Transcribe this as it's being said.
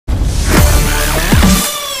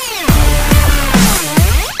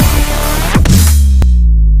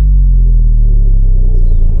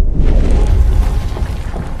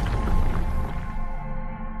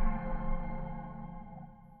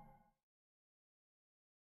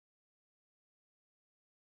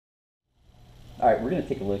All right, we're going to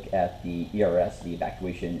take a look at the ERS, the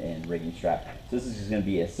evacuation and rigging strap. So this is just going to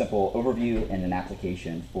be a simple overview and an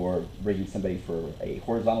application for rigging somebody for a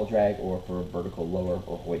horizontal drag or for a vertical lower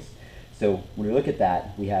or hoist. So when we look at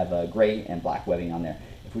that, we have gray and black webbing on there.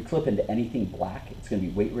 If we clip into anything black, it's going to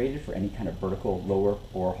be weight rated for any kind of vertical lower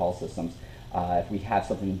or haul systems. If we have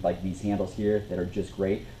something like these handles here that are just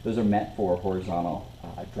gray, those are meant for horizontal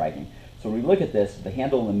dragging. So when we look at this, the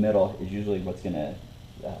handle in the middle is usually what's going to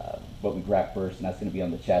what we grab first, and that's going to be on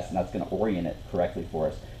the chest, and that's going to orient it correctly for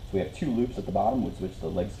us. So we have two loops at the bottom, which the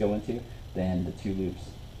legs go into, then the two loops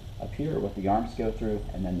up here, what the arms go through,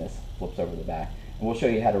 and then this flips over the back. And we'll show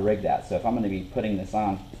you how to rig that. So if I'm going to be putting this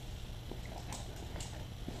on,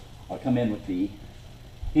 I'll come in with the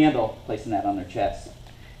handle, placing that on their chest,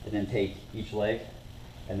 and then take each leg,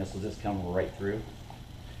 and this will just come right through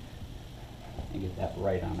and get that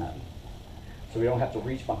right on up. So we don't have to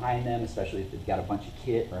reach behind them, especially if they've got a bunch of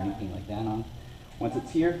kit or anything like that on. Once it's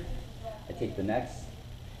here, I take the next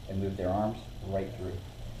and move their arms right through.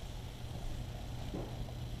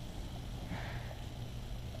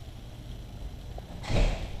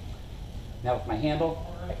 Now with my handle,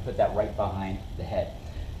 I can put that right behind the head.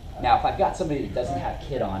 Now if I've got somebody that doesn't have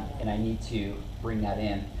kit on and I need to bring that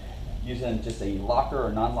in, using just a locker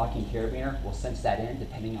or non-locking carabiner, we'll cinch that in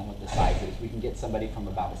depending on what the size is. We can get somebody from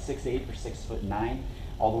about a 6'8" or 6'9",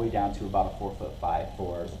 all the way down to about a 4'5"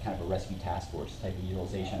 for kind of a rescue task force type of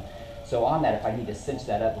utilization. So on that, if I need to cinch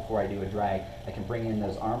that up before I do a drag, I can bring in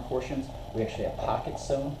those arm portions. We actually have pockets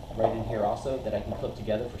sewn right in here also that I can clip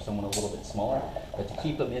together for someone a little bit smaller. But to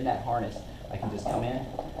keep them in that harness, I can just come in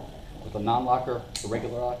with a non-locker, a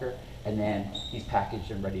regular locker, and then he's packaged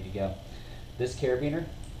and ready to go. This carabiner,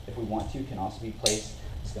 if we want to, can also be placed,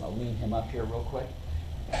 just going to lean him up here real quick.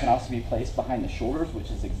 It can also be placed behind the shoulders, which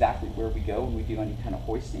is exactly where we go when we do any kind of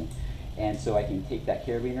hoisting. And so I can take that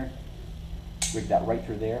carabiner, rig that right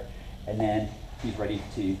through there, and then he's ready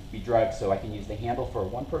to be dragged. So I can use the handle for a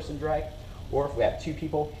one-person drag, or if we have two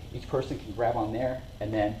people, each person can grab on there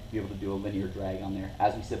and then be able to do a linear drag on there.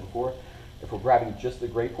 As we said before, if we're grabbing just the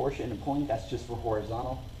gray portion and pulling, that's just for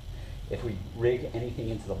horizontal. If we rig anything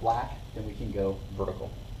into the black, then we can go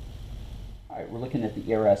vertical. All right, we're looking at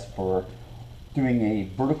the ERS for doing a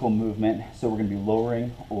vertical movement, so we're going to be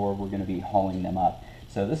lowering or we're going to be hauling them up.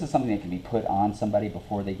 So this is something that can be put on somebody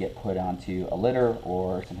before they get put onto a litter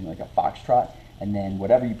or something like a foxtrot, and then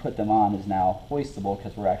whatever you put them on is now hoistable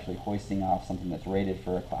because we're actually hoisting off something that's rated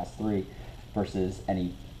for a class 3 versus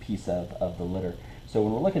any piece of the litter. So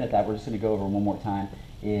when we're looking at that, we're just going to go over one more time,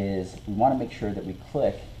 is we want to make sure that we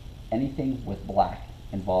click anything with black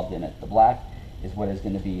involved in it. The black is what is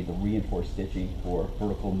going to be the reinforced stitching for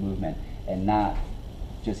vertical movement and not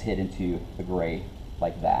just hit into the gray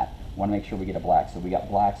like that. We want to make sure we get a black. So we got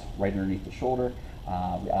blacks right underneath the shoulder.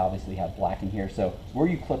 We obviously have black in here. So where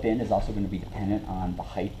you clip in is also going to be dependent on the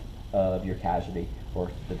height of your casualty or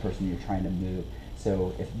the person you're trying to move.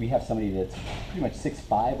 So if we have somebody that's pretty much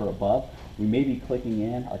 6'5" or above, we may be clicking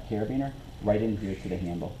in our carabiner right in here to the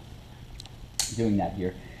handle. Doing that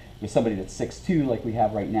here. With somebody that's 6'2", like we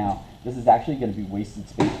have right now, this is actually going to be wasted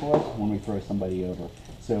space for us when we throw somebody over.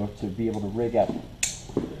 So to be able to rig up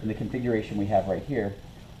in the configuration we have right here,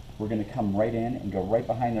 we're going to come right in and go right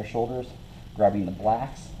behind their shoulders, grabbing the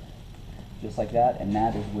blacks, just like that, and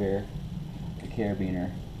that is where the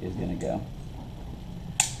carabiner is going to go.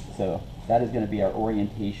 So that is going to be our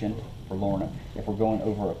orientation for lowering them. If we're going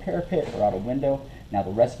over a parapet or out a window, now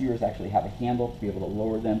the rescuers actually have a handle to be able to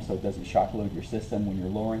lower them so it doesn't shock load your system when you're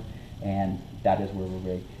lowering, and that is where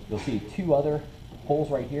we're rigged. You'll see two other holes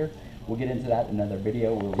right here. We'll get into that in another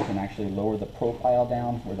video where we can actually lower the profile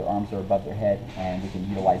down where their arms are above their head, and we can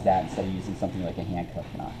utilize that instead of using something like a handcuff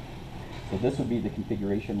knot. So this would be the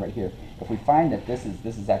configuration right here. If we find that this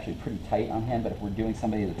is actually pretty tight on him, but if we're doing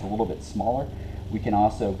somebody that's a little bit smaller, we can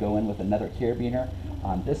also go in with another carabiner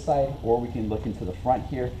on this side, or we can look into the front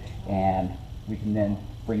here and we can then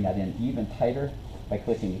bring that in even tighter by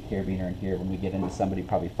clicking a carabiner in here when we get into somebody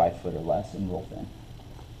probably 5 foot or less and roll thin.